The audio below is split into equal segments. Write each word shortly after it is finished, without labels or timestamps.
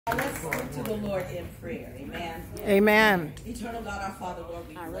Let's look to the Lord in prayer. Amen. Amen. Eternal God, our Father, Lord,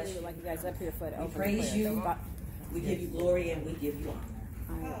 we I bless really you. would like you guys up here for the We open praise prayer. you. We give you glory and we give you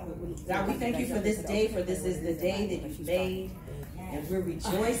honor. God, we thank you for this day, for this is the day that you've made, and we're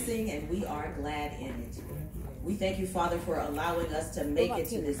rejoicing and we are glad in it. We thank you, Father, for allowing us to make it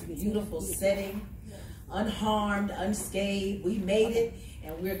to this beautiful setting, unharmed, unscathed. We made it,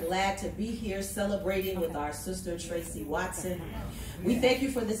 and we're glad to be here celebrating with our sister Tracy Watson. We thank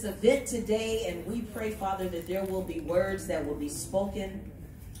you for this event today, and we pray, Father, that there will be words that will be spoken.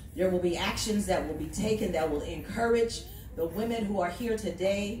 There will be actions that will be taken that will encourage the women who are here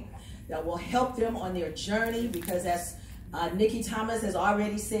today, that will help them on their journey, because as Nikki Thomas has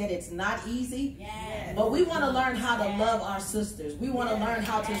already said, it's not easy. Yes. But we want to learn how to love our sisters. We want to learn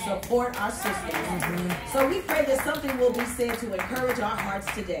how to support our sisters. So we pray that something will be said to encourage our hearts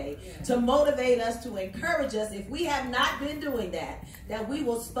today, to motivate us, to encourage us. If we have not been doing that, that we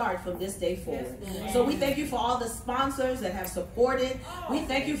will start from this day forward. So we thank you for all the sponsors that have supported. We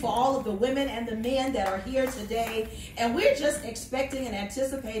thank you for all of the women and the men that are here today. And we're just expecting and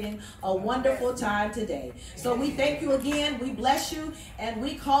anticipating a wonderful time today. So we thank you again. We bless you, and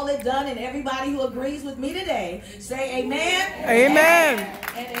we call it done. And everybody who agrees with me today, say amen. Amen.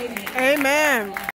 And amen. Amen.